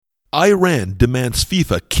Iran demands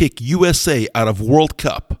FIFA kick USA out of World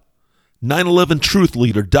Cup. 9/11 truth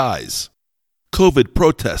leader dies. COVID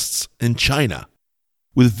protests in China.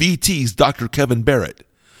 With VT's Dr. Kevin Barrett.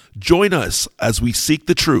 Join us as we seek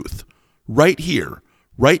the truth, right here,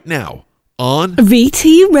 right now, on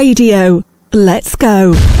VT Radio. Let's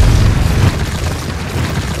go.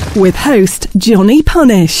 With host Johnny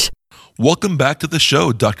Punish. Welcome back to the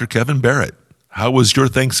show, Dr. Kevin Barrett. How was your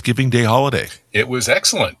Thanksgiving Day holiday? It was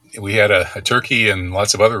excellent. We had a turkey and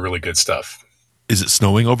lots of other really good stuff. Is it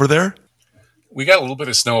snowing over there? We got a little bit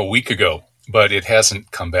of snow a week ago, but it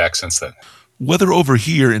hasn't come back since then. Weather over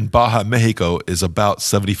here in Baja, Mexico is about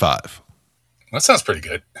 75. That sounds pretty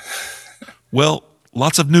good. Well,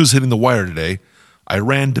 lots of news hitting the wire today.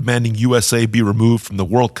 Iran demanding USA be removed from the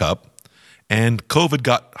World Cup, and COVID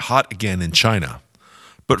got hot again in China.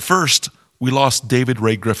 But first, we lost David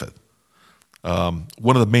Ray Griffith,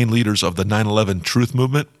 one of the main leaders of the 9/11 Truth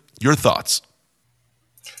Movement. Your thoughts?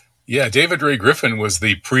 Yeah, David Ray Griffin was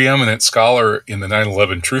the preeminent scholar in the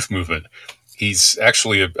 9/11 Truth Movement. He's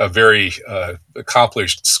actually a very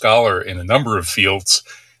accomplished scholar in a number of fields,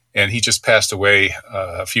 and he just passed away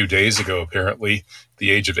a few days ago, apparently, at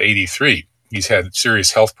the age of 83. He's had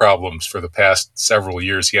serious health problems for the past several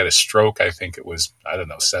years. He had a stroke, I think it was,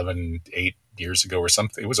 7, 8 years ago or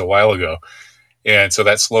something. It was a while ago. And so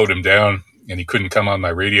that slowed him down, and he couldn't come on my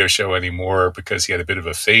radio show anymore because he had a bit of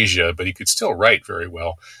aphasia, but he could still write very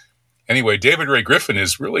well. Anyway, David Ray Griffin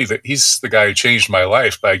is really he's the guy who changed my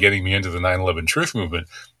life by getting me into the 9/11 Truth Movement.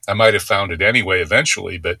 I might have found it anyway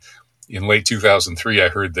eventually, but in late 2003, I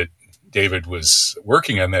heard that David was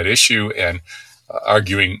working on that issue and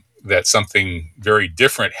arguing that something very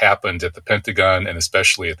different happened at the Pentagon and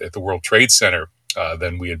especially at the World Trade Center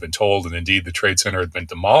than we had been told. And indeed, the Trade Center had been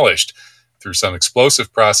demolished through some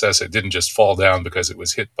explosive process. It didn't just fall down because it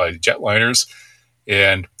was hit by jetliners.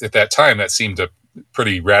 And at that time, that seemed a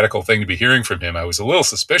pretty radical thing to be hearing from him. I was a little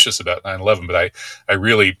suspicious about 9/11, but I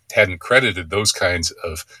really hadn't credited those kinds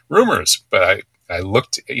of rumors. But I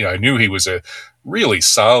looked, I knew he was a really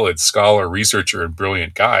solid scholar, researcher, and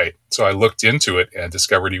brilliant guy. So I looked into it and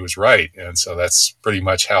discovered he was right. And so that's pretty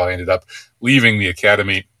much how I ended up leaving the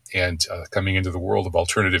academy and coming into the world of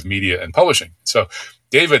alternative media and publishing. So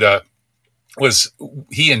David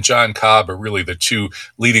he and John Cobb are really the two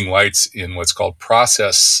leading lights in what's called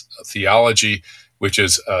process theology, which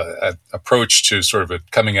is an approach to sort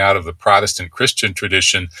of coming out of the Protestant Christian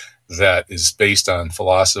tradition that is based on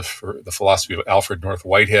the philosophy of Alfred North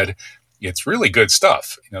Whitehead. It's really good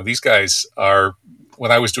stuff. These guys are,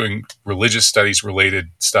 when I was doing religious studies related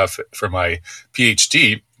stuff for my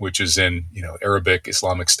PhD, which is in, Arabic,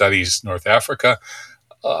 Islamic studies, North Africa,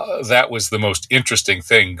 that was the most interesting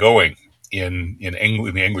thing going in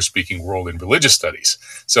the English-speaking world in religious studies.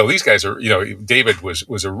 So these guys are, David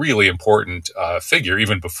was a really important figure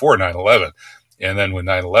even before 9/11. And then when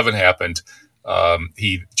 9/11 happened,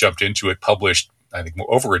 he jumped into it, published, I think,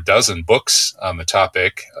 over a dozen books on the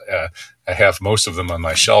topic. I have most of them on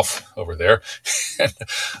my shelf over there.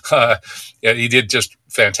 And he did just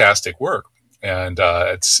fantastic work. And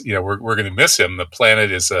it's, we're going to miss him. The planet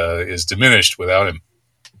is diminished without him.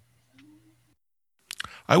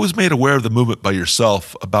 I was made aware of the movement by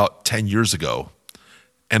yourself about 10 years ago.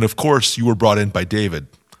 And of course, you were brought in by David.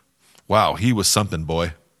 Wow, he was something,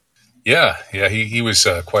 boy. Yeah, he was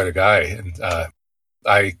quite a guy. And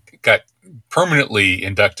I got permanently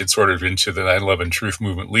inducted sort of into the 9/11 Truth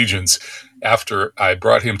Movement Legions after I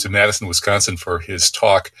brought him to Madison, Wisconsin for his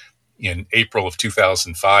talk in April of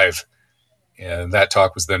 2005. And that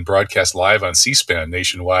talk was then broadcast live on C-SPAN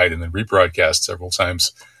nationwide and then rebroadcast several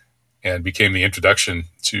times, and became the introduction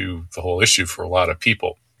to the whole issue for a lot of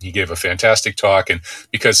people. He gave a fantastic talk, and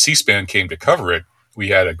because C-SPAN came to cover it, we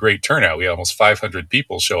had a great turnout. We had almost 500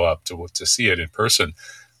 people show up to see it in person.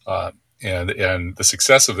 And the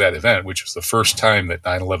success of that event, which was the first time that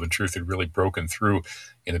 9/11 Truth had really broken through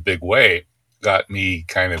in a big way, got me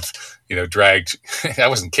kind of, dragged. I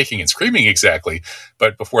wasn't kicking and screaming exactly,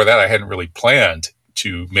 but before that, I hadn't really planned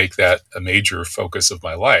to make that a major focus of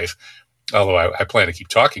my life, although I plan to keep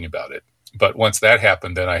talking about it. But once that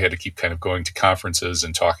happened, then I had to keep kind of going to conferences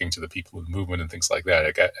and talking to the people in the movement and things like that.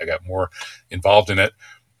 I got more involved in it,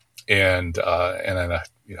 and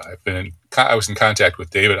then I was in contact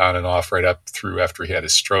with David on and off right up through after he had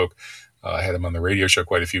his stroke. I had him on the radio show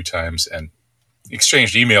quite a few times and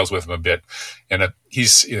exchanged emails with him a bit. And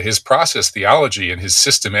his process theology and his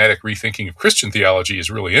systematic rethinking of Christian theology is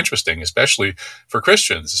really interesting, especially for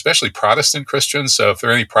Christians, especially Protestant Christians. So if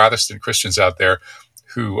there are any Protestant Christians out there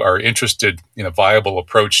who are interested in a viable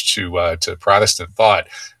approach to Protestant thought,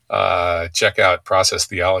 check out process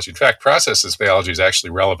theology. In fact, process theology is actually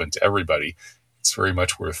relevant to everybody. It's very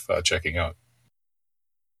much worth checking out.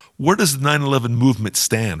 Where does the 9/11 movement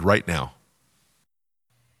stand right now?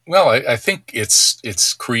 Well, I think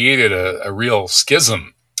it's created a real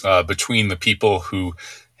schism between the people who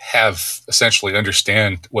have essentially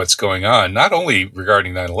understand what's going on, not only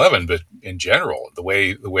regarding 9/11, but in general, the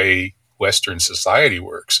way Western society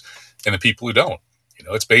works, and the people who don't.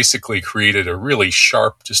 It's basically created a really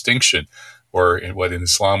sharp distinction, or in what in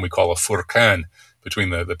Islam we call a furqan, between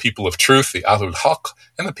the people of truth, the Ahlul Haq,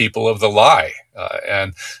 and the people of the lie,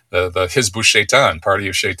 and the Hizbu Shaitan, party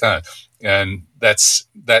of Shaitan. And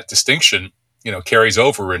that distinction, carries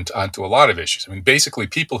over onto a lot of issues. I mean, basically,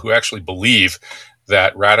 people who actually believe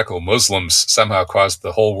that radical Muslims somehow caused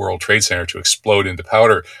the whole World Trade Center to explode into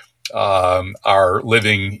powder are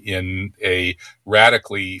living in a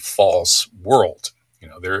radically false world.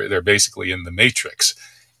 They're basically in the Matrix,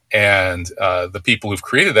 and the people who've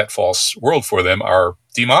created that false world for them are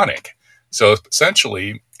demonic. So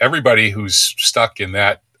essentially, everybody who's stuck in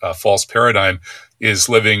that false paradigm is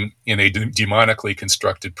living in a demonically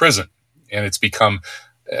constructed prison, and it's become,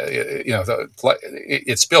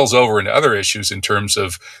 it spills over into other issues in terms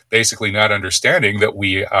of basically not understanding that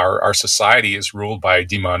our society is ruled by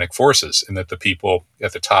demonic forces, and that the people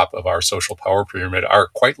at the top of our social power pyramid are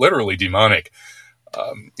quite literally demonic.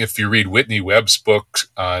 If you read Whitney Webb's book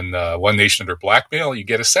on One Nation Under Blackmail, you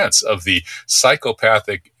get a sense of the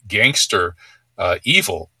psychopathic gangster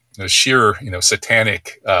evil, the sheer,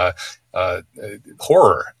 satanic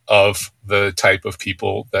horror of the type of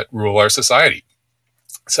people that rule our society.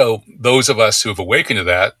 So those of us who have awakened to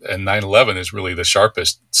that, and 9/11 is really the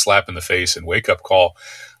sharpest slap in the face and wake-up call,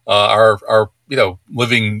 are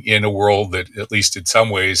living in a world that, at least in some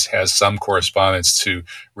ways, has some correspondence to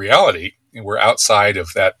reality. And we're outside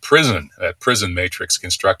of that prison matrix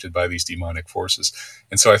constructed by these demonic forces.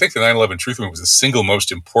 And so I think the 9/11 Truth Movement was the single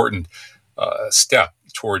most important step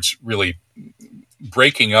towards really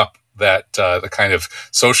breaking up that the kind of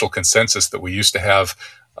social consensus that we used to have,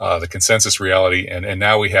 the consensus reality, and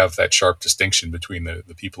now we have that sharp distinction between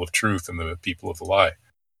the people of truth and the people of the lie.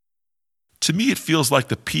 To me, it feels like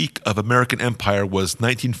the peak of American empire was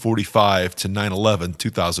 1945 to 9/11,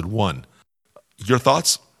 2001. Your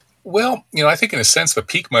thoughts? Well, I think in a sense the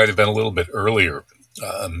peak might have been a little bit earlier.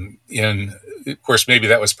 Of course, maybe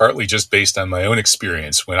that was partly just based on my own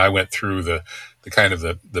experience when I went through the kind of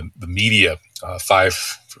the media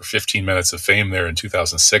 5 or 15 minutes of fame there in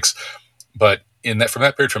 2006. But from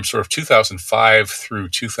that period, from sort of 2005 through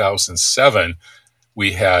 2007,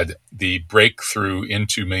 we had the breakthrough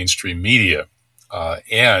into mainstream media,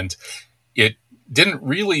 and it didn't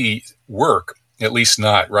really work, at least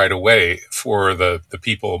not right away, for the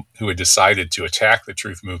people who had decided to attack the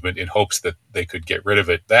truth movement in hopes that they could get rid of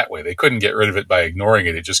it that way. They couldn't get rid of it by ignoring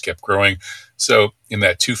it. It just kept growing. So in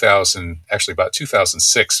that about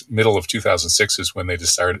 2006, middle of 2006 is when they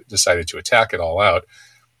decided to attack it all out.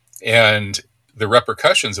 And the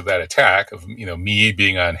repercussions of that attack, of me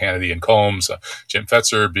being on Hannity and Combs, Jim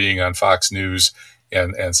Fetzer being on Fox News,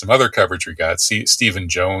 and some other coverage we got, Stephen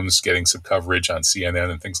Jones getting some coverage on CNN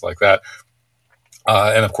and things like that.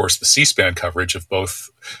 And of course, the C-SPAN coverage of both,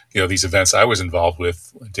 these events I was involved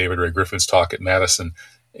with, David Ray Griffin's talk at Madison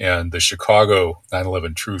and the Chicago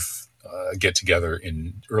 9/11 Truth get-together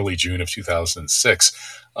in early June of 2006.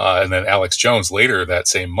 And then Alex Jones later that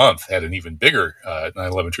same month had an even bigger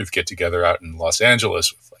 9/11 Truth get-together out in Los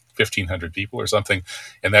Angeles with like 1,500 people or something,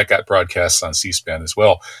 and that got broadcast on C-SPAN as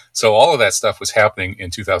well. So all of that stuff was happening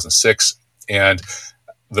in 2006, and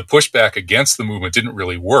the pushback against the movement didn't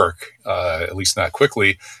really work, at least not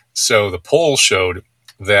quickly. So the polls showed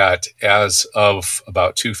that as of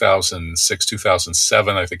about 2006,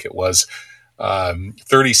 2007, I think it was,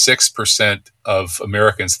 36% of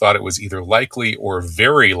Americans thought it was either likely or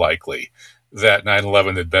very likely that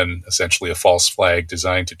 9/11 had been essentially a false flag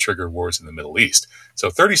designed to trigger wars in the Middle East.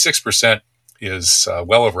 So 36% is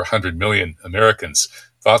well over 100 million Americans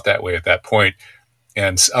thought that way at that point.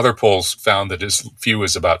 And other polls found that as few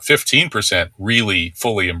as about 15% really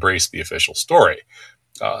fully embraced the official story.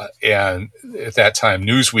 And at that time,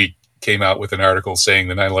 Newsweek came out with an article saying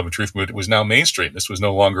the 9/11 Truth Movement was now mainstream. This was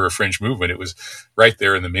no longer a fringe movement. It was right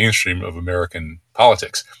there in the mainstream of American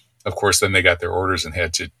politics. Of course, then they got their orders and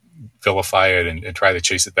had to vilify it and try to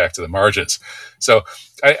chase it back to the margins. So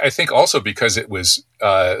I think also because it was,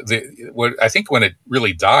 I think when it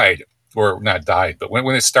really died, or not died, but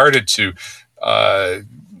when it started to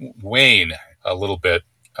wane a little bit,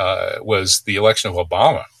 was the election of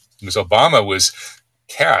Obama. Because Obama was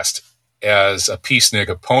cast as a peacenik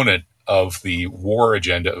opponent of the war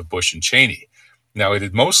agenda of Bush and Cheney. Now, it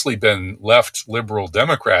had mostly been left liberal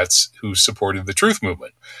Democrats who supported the truth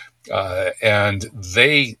movement. And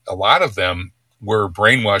a lot of them were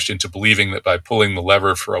brainwashed into believing that by pulling the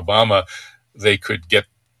lever for Obama, they could get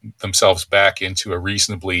themselves back into a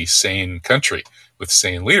reasonably sane country with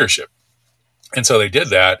sane leadership. And so they did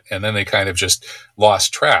that, and then they kind of just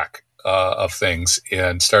lost track of things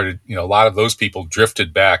and started, a lot of those people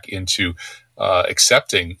drifted back into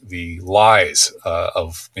accepting the lies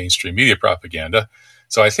of mainstream media propaganda.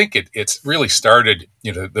 So I think it's really started,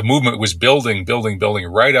 the movement was building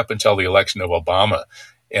right up until the election of Obama.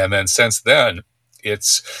 And then since then,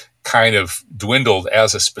 it's kind of dwindled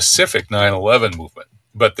as a specific 9/11 movement.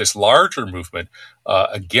 But this larger movement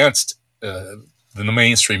against the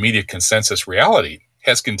mainstream media consensus reality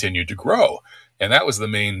has continued to grow. And that was the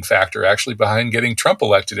main factor actually behind getting Trump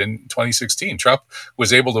elected in 2016. Trump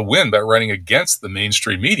was able to win by running against the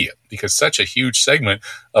mainstream media because such a huge segment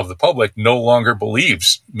of the public no longer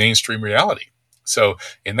believes mainstream reality. So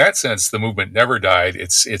in that sense, the movement never died.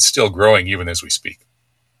 It's still growing even as we speak.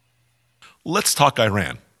 Let's talk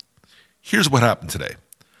Iran. Here's what happened today.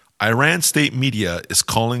 Iran state media is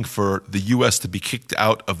calling for the U.S. to be kicked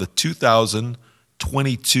out of the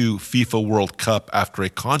 2022 FIFA World Cup after a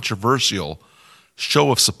controversial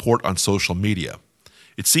show of support on social media.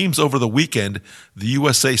 It seems over the weekend, the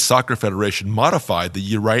USA Soccer Federation modified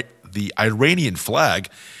the Iranian flag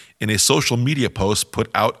in a social media post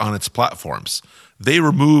put out on its platforms. They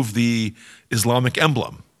removed the Islamic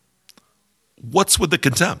emblem. What's with the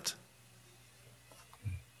contempt?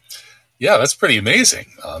 Yeah, that's pretty amazing.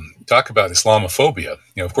 Talk about Islamophobia.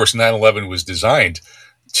 Of course, 9/11 was designed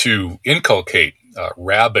to inculcate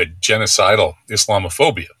rabid, genocidal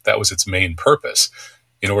Islamophobia. That was its main purpose,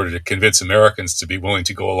 in order to convince Americans to be willing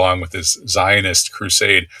to go along with this Zionist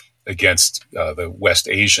crusade against the West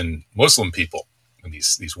Asian Muslim people. And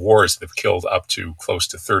these wars that have killed up to close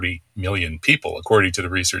to 30 million people, according to the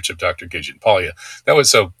research of Dr. Gidget Palia. That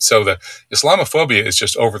was so the Islamophobia is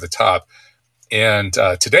just over the top. And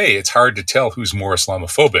today, it's hard to tell who's more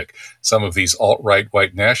Islamophobic. Some of these alt-right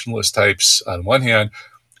white nationalist types on one hand,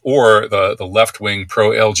 or the left-wing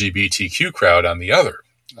pro-LGBTQ crowd on the other.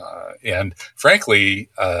 And frankly,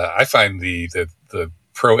 I find the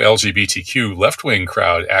pro-LGBTQ left-wing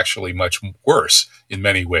crowd actually much worse in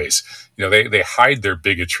many ways. They hide their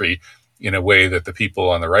bigotry in a way that the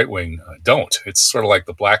people on the right wing don't. It's sort of like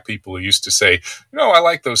the black people who used to say, I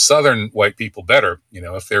like those Southern white people better.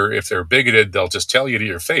 If they're bigoted, they'll just tell you to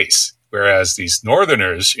your face. Whereas these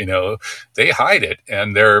Northerners, they hide it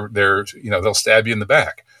and they'll stab you in the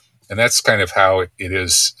back. And that's kind of how it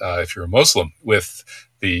is if you're a Muslim, with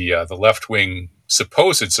the left wing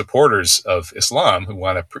supposed supporters of Islam who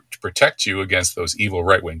want to protect you against those evil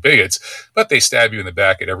right-wing bigots, but they stab you in the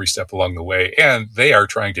back at every step along the way, and they are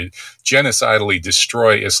trying to genocidally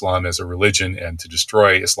destroy Islam as a religion and to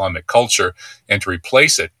destroy Islamic culture and to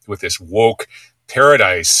replace it with this woke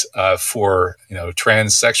paradise for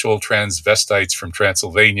transsexual transvestites from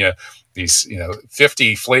Transylvania, these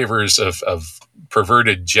 50 flavors of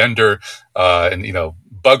perverted gender and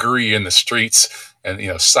buggery in the streets,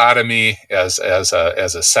 and sodomy as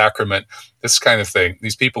a sacrament, this kind of thing.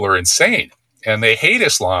 These people are insane, and they hate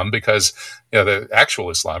Islam because the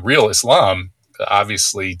actual Islam, real Islam,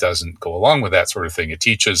 obviously doesn't go along with that sort of thing. It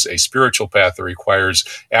teaches a spiritual path that requires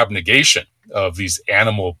abnegation of these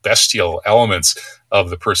animal, bestial elements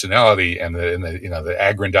of the personality and the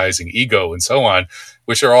aggrandizing ego and so on,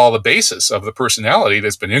 which are all the basis of the personality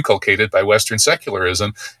that's been inculcated by Western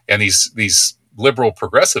secularism. And these liberal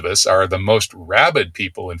progressivists are the most rabid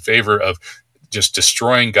people in favor of just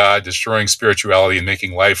destroying God, destroying spirituality, and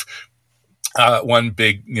making life one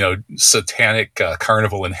big, satanic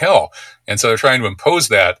carnival in hell. And so they're trying to impose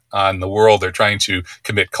that on the world. They're trying to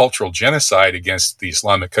commit cultural genocide against the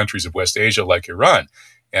Islamic countries of West Asia, like Iran.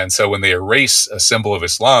 And so when they erase a symbol of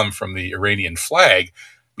Islam from the Iranian flag,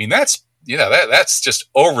 that's just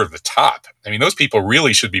over the top. Those people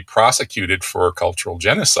really should be prosecuted for cultural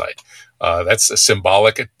genocide. That's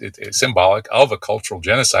symbolic of a cultural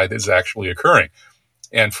genocide that is actually occurring.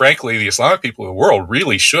 And frankly, the Islamic people of the world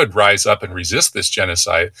really should rise up and resist this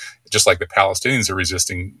genocide, just like the Palestinians are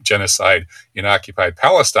resisting genocide in occupied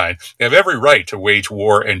Palestine. They have every right to wage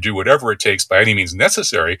war and do whatever it takes by any means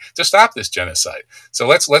necessary to stop this genocide. So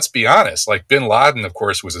let's be honest. Like bin Laden, of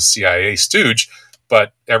course, was a CIA stooge,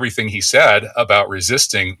 but everything he said about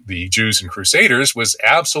resisting the Jews and Crusaders was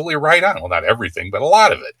absolutely right on. Well, not everything, but a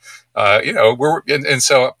lot of it.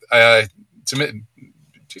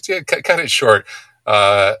 To cut it short,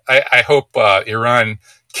 I hope Iran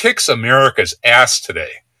kicks America's ass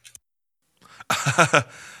today.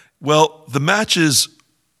 Well, the matches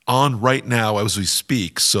on right now as we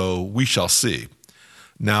speak, so we shall see.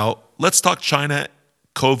 Now, let's talk China,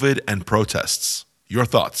 COVID, and protests. Your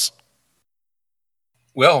thoughts?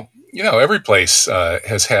 Well, every place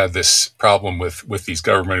has had this problem with these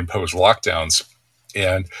government-imposed lockdowns.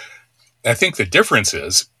 And I think the difference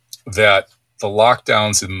is that the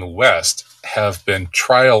lockdowns in the West have been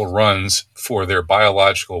trial runs for their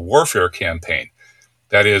biological warfare campaign.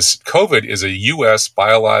 That is, COVID is a U.S.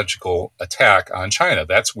 biological attack on China.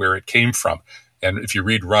 That's where it came from. And if you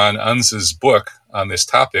read Ron Unz's book on this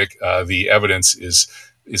topic, the evidence is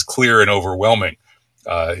clear and overwhelming.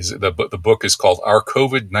 The book is called Our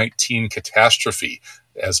COVID-19 Catastrophe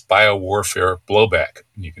as Biowarfare Blowback.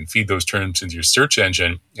 And you can feed those terms into your search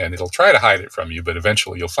engine, and it'll try to hide it from you, but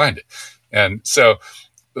eventually you'll find it. And so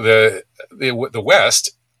the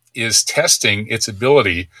West is testing its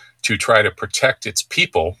ability to try to protect its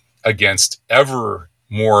people against ever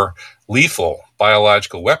more lethal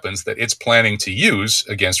biological weapons that it's planning to use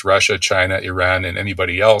against Russia, China, Iran, and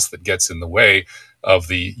anybody else that gets in the way of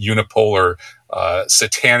the unipolar,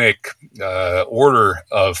 satanic order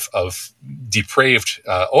of depraved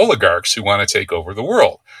oligarchs who want to take over the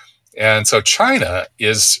world. And so China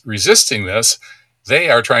is resisting this.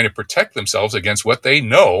 They are trying to protect themselves against what they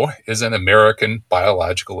know is an American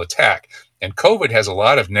biological attack. And COVID has a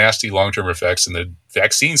lot of nasty long-term effects, and the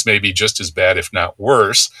vaccines may be just as bad, if not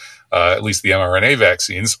worse, at least the mRNA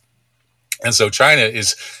vaccines. And so China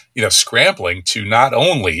is, scrambling to not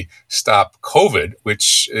only stop COVID,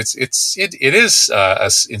 which it is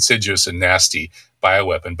a insidious and nasty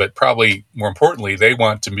bioweapon, but probably more importantly, they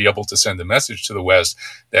want to be able to send a message to the West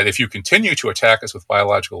that if you continue to attack us with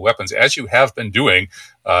biological weapons, as you have been doing,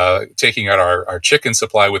 taking out our chicken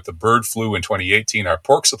supply with the bird flu in 2018, our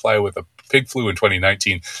pork supply with the pig flu in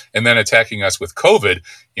 2019, and then attacking us with COVID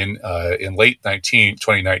in late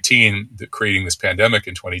 2019, creating this pandemic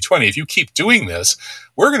in 2020. If you keep doing this,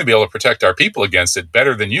 we're going to be able to protect our people against it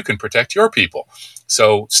better than you can protect your people.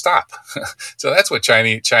 So stop. So that's what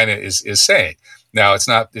China is saying. Now, it's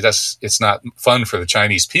not fun for the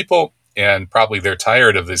Chinese people, and probably they're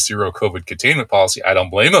tired of this zero COVID containment policy. I don't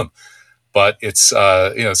blame them, but it's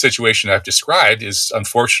the situation I've described is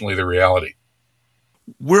unfortunately the reality.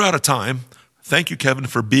 We're out of time. Thank you, Kevin,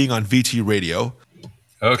 for being on VT Radio.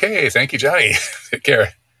 Okay, thank you, Johnny. Take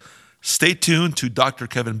care. Stay tuned to Dr.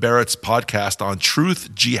 Kevin Barrett's podcast on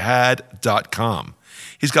truthjihad.com.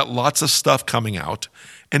 He's got lots of stuff coming out,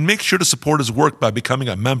 and make sure to support his work by becoming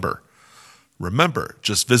a member. Remember,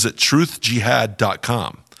 just visit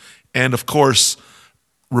truthjihad.com. And of course,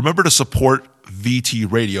 remember to support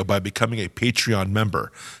VT Radio by becoming a Patreon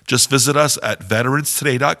member. Just visit us at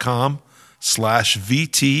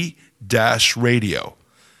veteranstoday.com/VT-radio.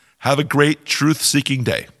 Have a great truth-seeking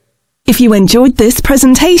day. If you enjoyed this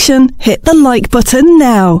presentation, hit the like button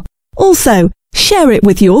now. Also, share it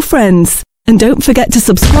with your friends. And don't forget to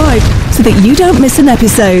subscribe so that you don't miss an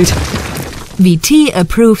episode. VT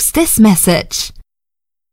approves this message.